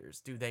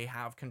creators? Do they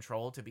have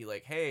control to be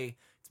like, hey,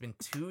 it's been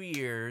 2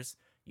 years.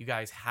 You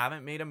guys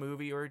haven't made a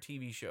movie or a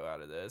TV show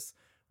out of this.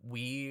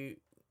 We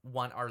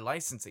want our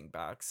licensing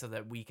back so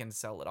that we can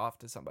sell it off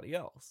to somebody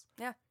else.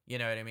 Yeah. You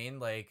know what I mean?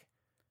 Like,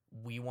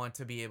 we want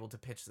to be able to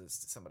pitch this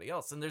to somebody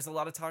else. And there's a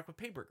lot of talk with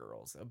Paper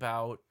Girls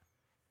about,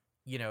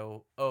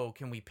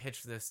 can we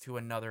pitch this to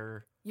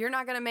another... You're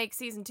not going to make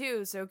season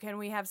 2, so can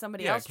we have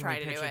somebody else try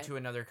to do it? Can we pitch it to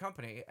another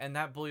company? And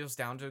that boils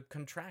down to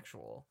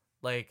contractual.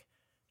 Like,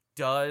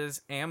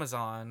 does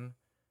Amazon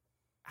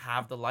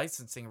have the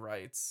licensing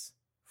rights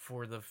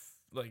for the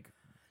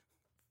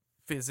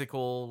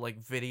physical, like,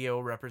 video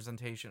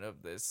representation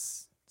of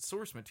this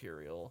source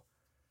material.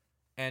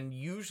 And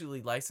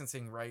usually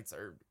licensing rights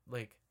are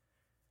like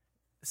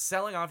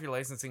selling off your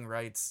licensing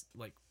rights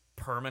like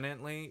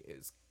permanently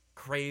is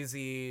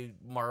crazy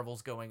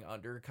Marvel's going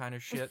under kind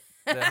of shit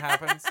that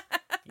happens.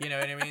 You know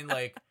what I mean?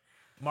 Like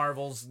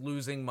Marvel's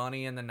losing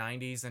money in the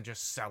 90s and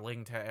just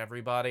selling to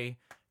everybody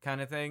kind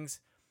of things.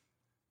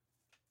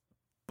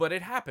 But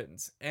it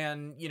happens.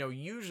 And, you know,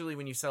 usually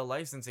when you sell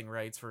licensing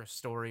rights for a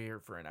story or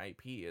for an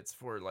IP, it's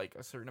for like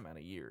a certain amount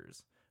of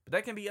years. But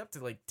that can be up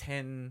to like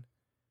 10,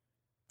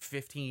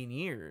 15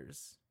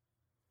 years.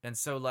 And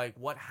so, like,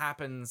 what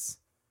happens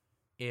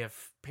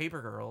if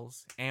Paper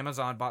Girls,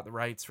 Amazon bought the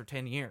rights for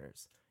 10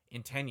 years?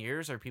 In 10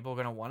 years, are people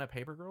going to want a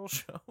Paper Girls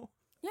show?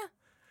 Yeah.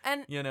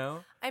 And, you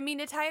know? I mean,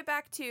 to tie it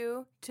back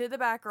to the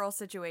Batgirl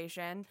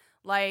situation,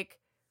 like,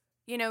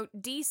 you know,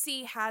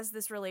 DC has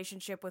this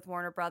relationship with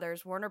Warner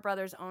Brothers. Warner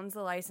Brothers owns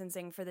the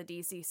licensing for the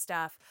DC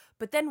stuff.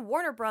 But then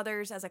Warner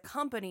Brothers as a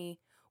company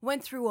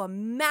went through a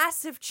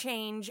massive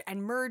change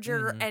and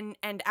merger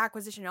and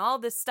acquisition. All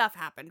this stuff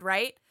happened,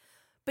 right?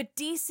 But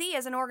DC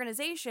as an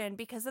organization,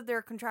 because of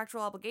their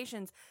contractual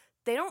obligations,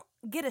 they don't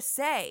get a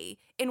say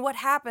in what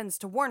happens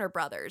to Warner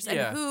Brothers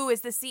and who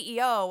is the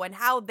CEO and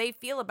how they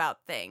feel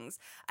about things.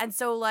 And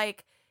so,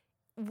 like,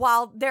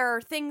 while there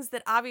are things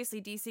that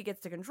obviously DC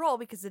gets to control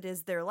because it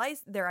is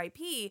their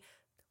IP,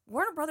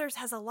 Warner Brothers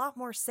has a lot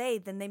more say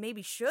than they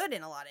maybe should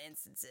in a lot of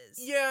instances.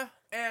 Yeah,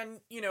 and,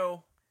 you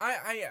know,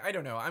 I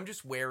don't know. I'm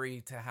just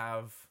wary to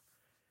have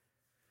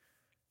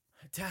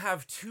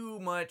too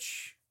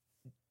much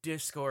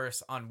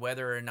discourse on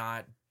whether or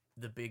not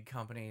the big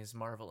companies,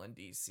 Marvel and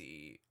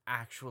DC,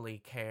 actually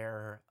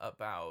care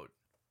about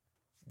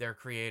their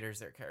creators,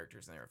 their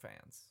characters, and their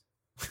fans.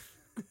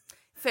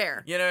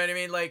 Fair. You know what I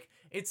mean? Like,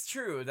 it's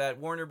true that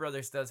Warner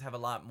Brothers does have a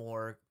lot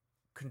more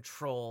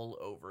control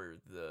over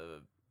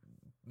the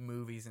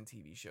movies and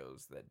TV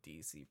shows that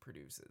DC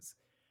produces.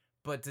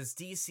 But does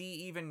DC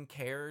even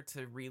care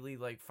to really,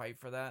 like, fight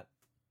for that?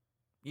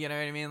 You know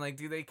what I mean? Like,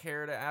 do they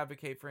care to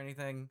advocate for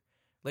anything?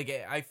 Like,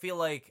 I feel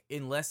like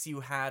unless you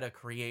had a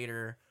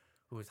creator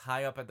who was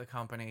high up at the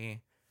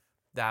company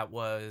that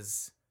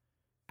was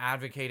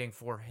advocating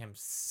for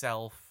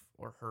himself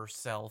or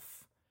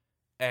herself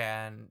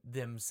and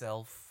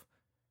themselves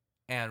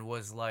and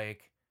was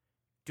like,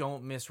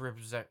 don't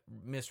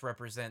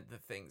misrepresent the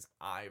things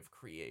I've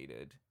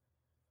created,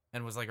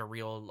 and was like a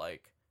real,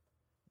 like,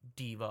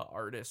 diva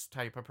artist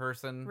type of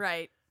person.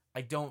 Right.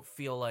 I don't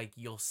feel like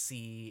you'll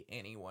see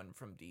anyone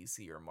from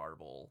DC or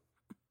Marvel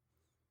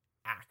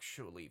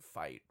actually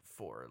fight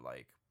for,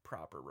 like,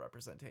 proper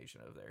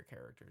representation of their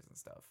characters and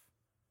stuff.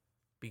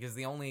 Because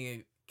the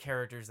only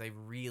characters they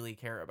really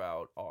care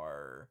about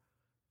are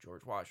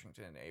George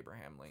Washington,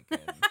 Abraham Lincoln,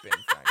 Ben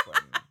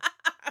Franklin.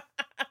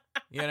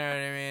 You know what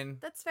I mean?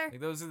 That's fair.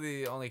 Like, those are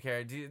the only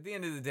characters. At the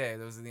end of the day,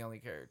 those are the only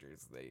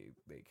characters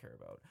they care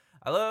about.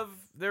 I love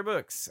their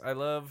books. I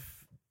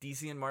love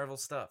DC and Marvel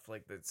stuff.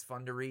 Like, it's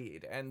fun to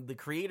read. And the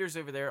creators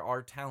over there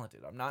are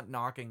talented. I'm not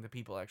knocking the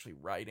people actually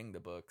writing the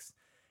books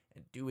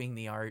and doing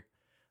the art.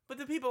 But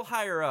the people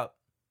higher up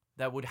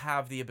that would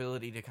have the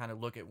ability to kind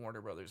of look at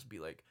Warner Brothers and be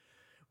like,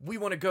 we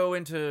want to go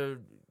into,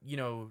 you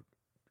know,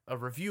 a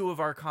review of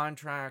our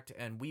contract,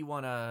 and we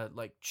want to,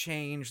 like,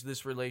 change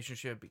this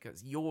relationship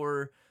because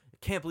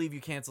can't believe you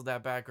canceled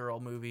that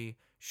Batgirl movie.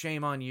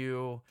 Shame on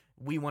you.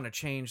 We want to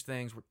change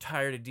things. We're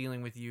tired of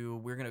dealing with you.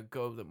 We're going to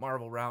go the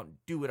Marvel route and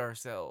do it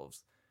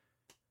ourselves.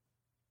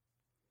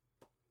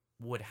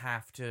 Would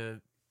have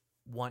to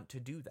want to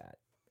do that.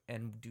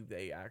 And do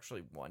they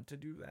actually want to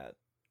do that?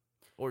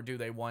 Or do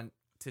they want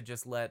to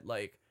just let,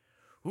 like,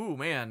 ooh,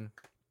 man,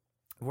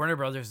 Warner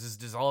Brothers is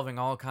dissolving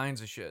all kinds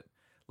of shit.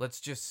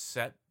 Let's just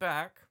set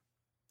back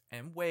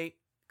and wait,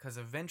 because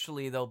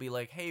eventually they'll be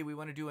like, hey, we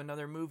want to do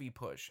another movie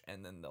push,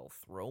 and then they'll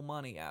throw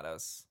money at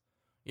us.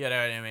 You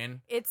know what I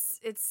mean? It's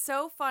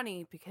so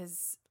funny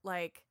because,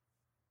 like,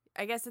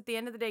 I guess at the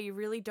end of the day, you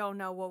really don't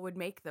know what would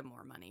make them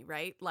more money,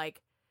 right?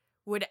 Like,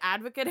 would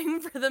advocating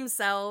for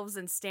themselves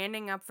and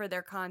standing up for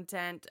their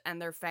content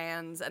and their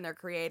fans and their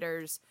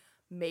creators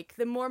make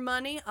them more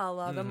money, a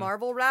la the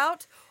Marvel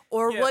route?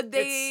 Or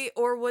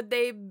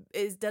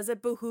does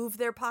it behoove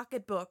their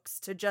pocketbooks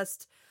to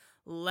just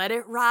let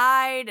it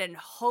ride and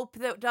hope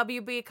that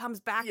WB comes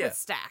back with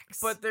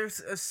stacks? But there's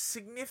a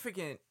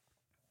significant...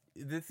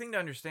 The thing to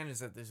understand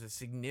is that there's a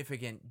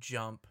significant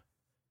jump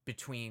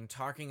between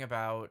talking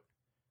about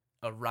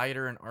a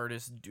writer and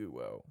artist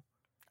duo.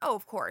 Oh,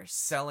 of course.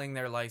 Selling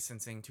their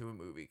licensing to a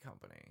movie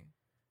company.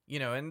 You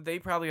know, and they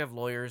probably have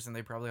lawyers and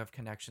they probably have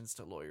connections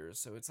to lawyers.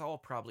 So it's all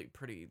probably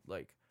pretty,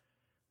 like...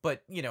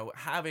 But, you know,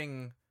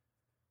 having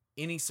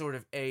any sort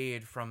of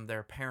aid from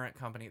their parent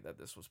company that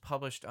this was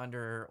published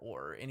under,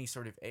 or any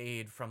sort of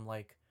aid from,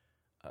 like,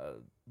 a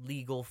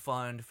legal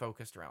fund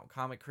focused around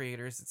comic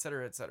creators,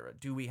 etc., etc.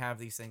 Do we have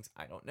these things?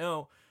 I don't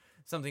know.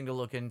 Something to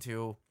look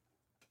into.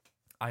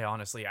 I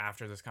honestly,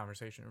 after this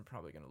conversation, I'm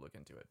probably going to look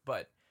into it.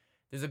 But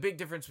there's a big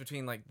difference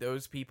between, like,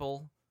 those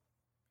people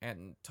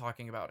and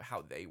talking about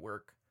how they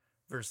work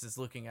versus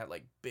looking at,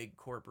 like, big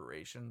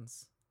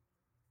corporations.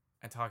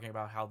 and talking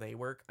about how they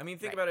work. I mean,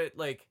 think Right. about it,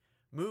 like,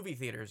 movie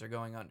theaters are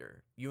going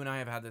under. You and I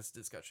have had this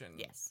discussion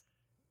Yes.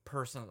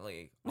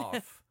 personally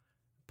off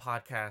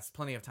podcasts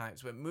plenty of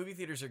times, but movie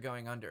theaters are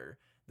going under.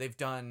 They've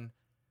done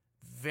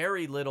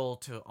very little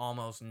to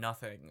almost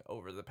nothing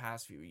over the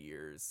past few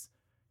years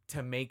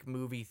to make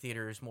movie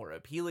theaters more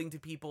appealing to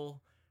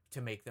people,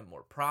 to make them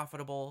more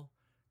profitable,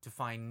 to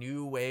find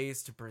new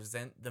ways to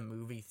present the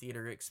movie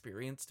theater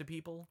experience to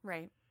people.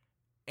 Right.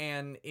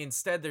 And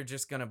instead, they're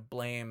just going to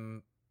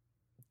blame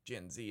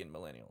Gen Z and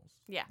millennials.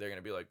 Yeah. They're going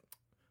to be like,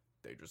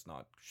 they're just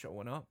not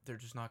showing up. They're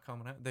just not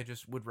coming out. They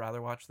just would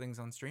rather watch things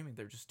on streaming.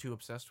 They're just too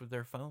obsessed with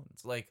their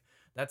phones. Like,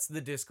 that's the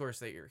discourse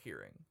that you're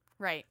hearing.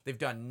 Right. They've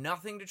done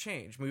nothing to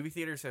change. Movie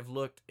theaters have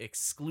looked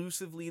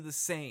exclusively the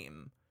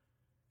same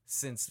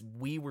since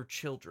we were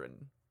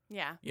children.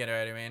 Yeah. You know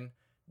what I mean?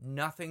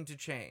 Nothing to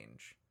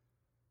change.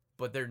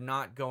 But they're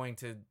not going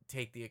to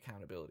take the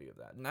accountability of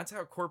that. And that's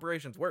how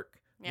corporations work.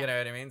 Yeah. You know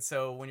what I mean?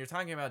 So when you're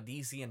talking about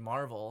DC and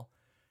Marvel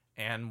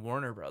and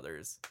Warner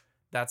Brothers,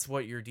 that's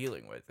what you're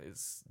dealing with,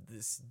 is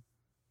this,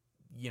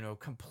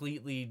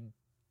 completely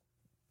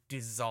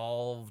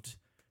dissolved,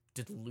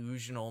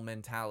 delusional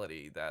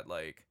mentality that,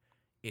 like,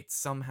 it's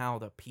somehow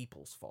the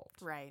people's fault.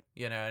 Right.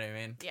 You know what I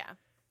mean? Yeah.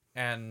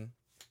 And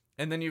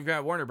then you've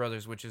got Warner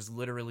Brothers, which is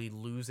literally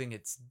losing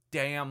its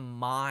damn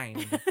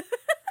mind.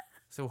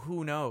 So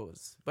who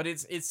knows? But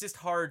it's just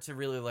hard to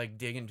really, like,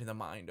 dig into the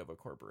mind of a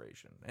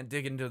corporation and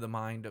dig into the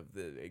mind of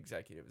the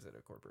executives at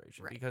a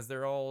corporation, Right. because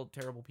they're all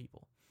terrible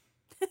people.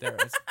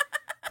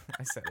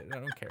 I said it. I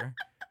don't care.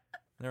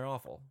 They're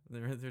awful.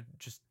 They're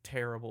just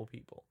terrible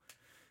people.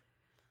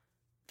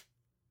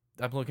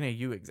 I'm looking at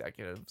you,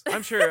 executives.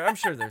 I'm sure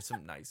there's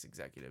some nice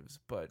executives,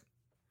 but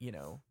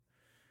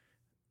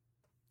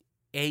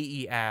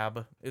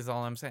AEAB is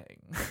all I'm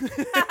saying.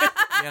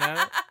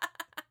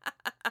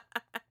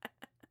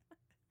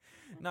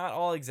 Not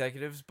all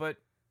executives, but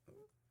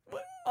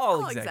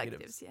all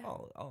executives. Yeah.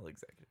 All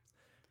executives.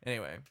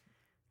 Anyway,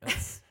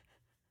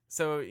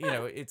 so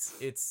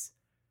it's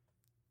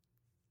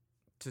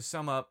to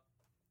sum up,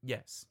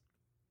 yes,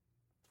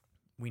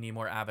 we need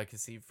more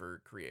advocacy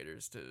for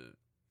creators to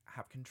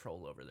have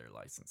control over their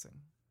licensing.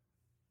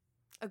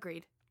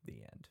 Agreed.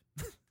 The end.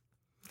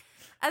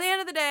 At the end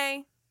of the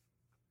day,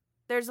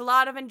 there's a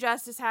lot of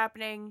injustice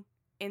happening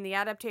in the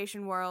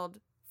adaptation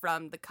world,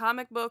 from the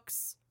comic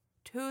books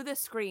to the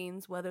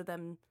screens, whether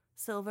them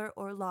silver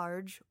or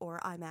large or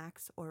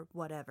IMAX or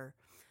whatever.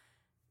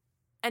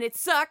 And it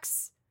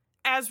sucks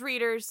as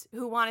readers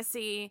who want to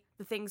see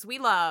the things we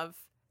love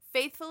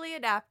faithfully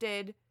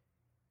adapted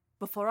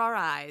before our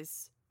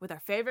eyes with our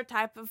favorite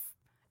type of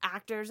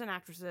actors and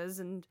actresses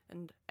and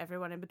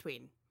everyone in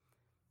between.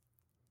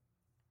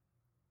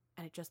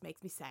 And it just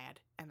makes me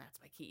sad, and that's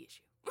my key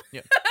issue.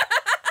 Yeah.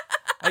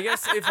 I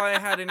guess if I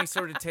had any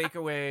sort of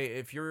takeaway,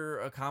 if you're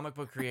a comic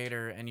book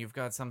creator and you've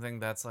got something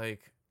that's,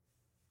 like,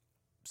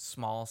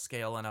 small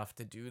scale enough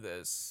to do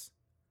this,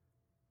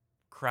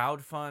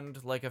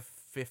 crowdfund, like, a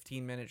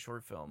 15-minute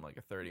short film, like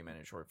a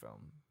 30-minute short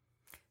film.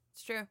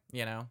 It's true.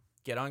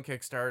 Get on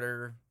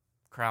Kickstarter,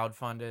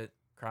 crowdfund it,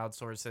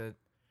 crowdsource it,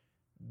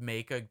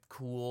 make a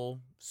cool,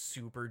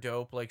 super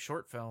dope, like,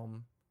 short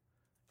film,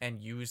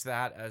 and use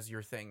that as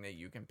your thing that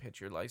you can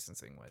pitch your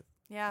licensing with.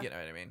 Yeah. You know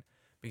what I mean?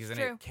 Because then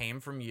True. it came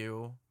from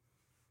you.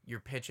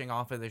 You're pitching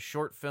off of this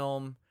short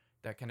film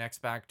that connects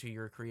back to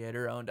your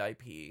creator-owned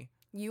IP.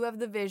 You have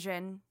the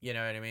vision. You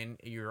know what I mean?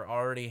 You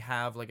already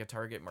have, like, a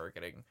target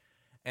marketing.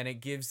 And it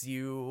gives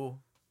you,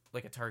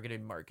 like, a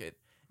targeted market.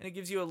 And it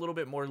gives you a little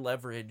bit more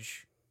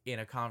leverage in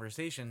a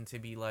conversation to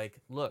be like,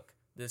 look,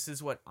 this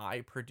is what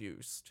I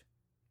produced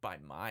by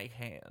my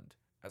hand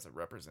as a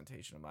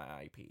representation of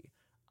my IP.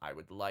 I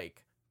would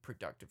like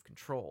productive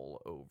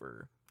control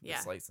over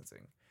this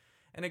licensing.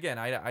 And again,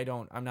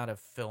 I'm not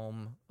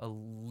a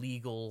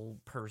legal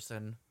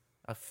person,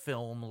 a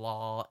film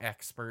law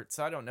expert,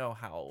 so I don't know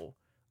how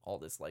all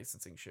this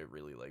licensing shit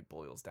really, like,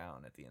 boils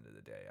down at the end of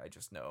the day. I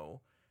just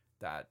know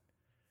that,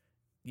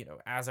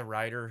 as a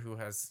writer who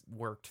has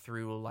worked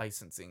through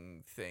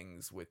licensing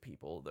things with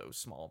people, though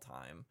small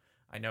time,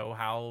 I know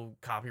how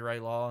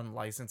copyright law and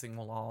licensing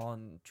law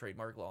and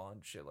trademark law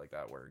and shit like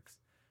that works.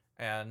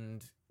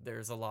 And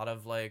there's a lot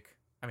of, like,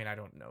 I mean, I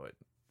don't know it.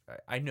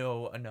 I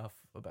know enough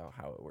about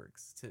how it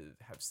works to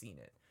have seen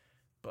it,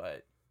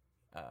 but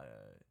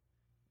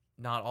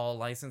not all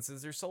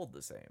licenses are sold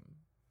the same.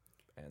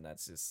 And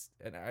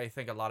and I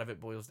think a lot of it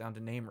boils down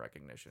to name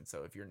recognition.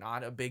 So if you're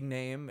not a big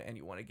name and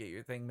you want to get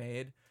your thing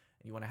made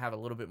and you want to have a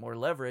little bit more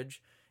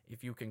leverage,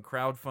 if you can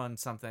crowdfund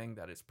something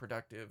that is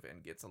productive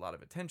and gets a lot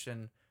of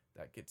attention,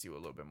 that gets you a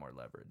little bit more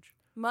leverage.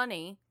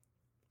 Money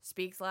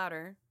speaks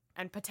louder,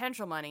 and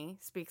potential money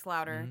speaks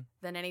louder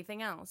than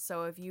anything else.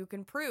 So if you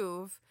can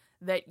prove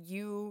that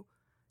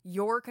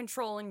your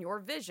control and your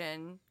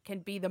vision can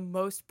be the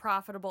most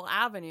profitable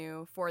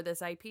avenue for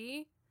this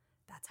IP,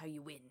 that's how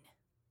you win.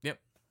 Yep.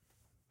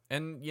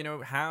 And,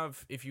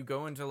 if you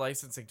go into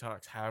licensing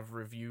talks, have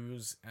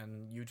reviews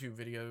and YouTube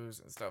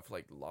videos and stuff,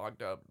 like,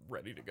 logged up,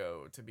 ready to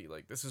go, to be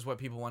like, this is what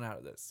people want out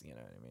of this. You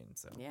know what I mean?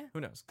 So, Yeah.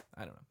 Who knows?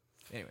 I don't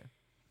know.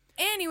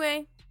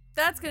 Anyway,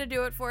 that's going to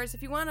do it for us.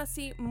 If you want to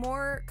see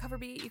more Cover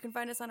Beat, you can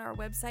find us on our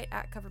website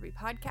at Cover Beat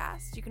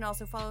Podcast. You can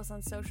also follow us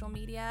on social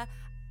media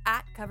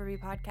at Cover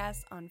Beat Podcast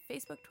on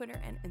Facebook, Twitter,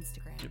 and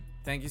Instagram.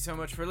 Thank you so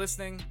much for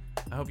listening.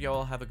 I hope you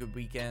all have a good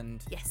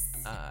weekend. Yes.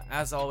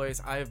 As always,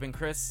 I have been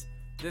Chris.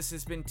 This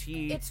has been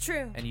T. It's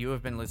true. And you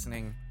have been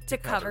listening to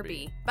Cover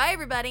Beat. Bye,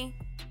 everybody.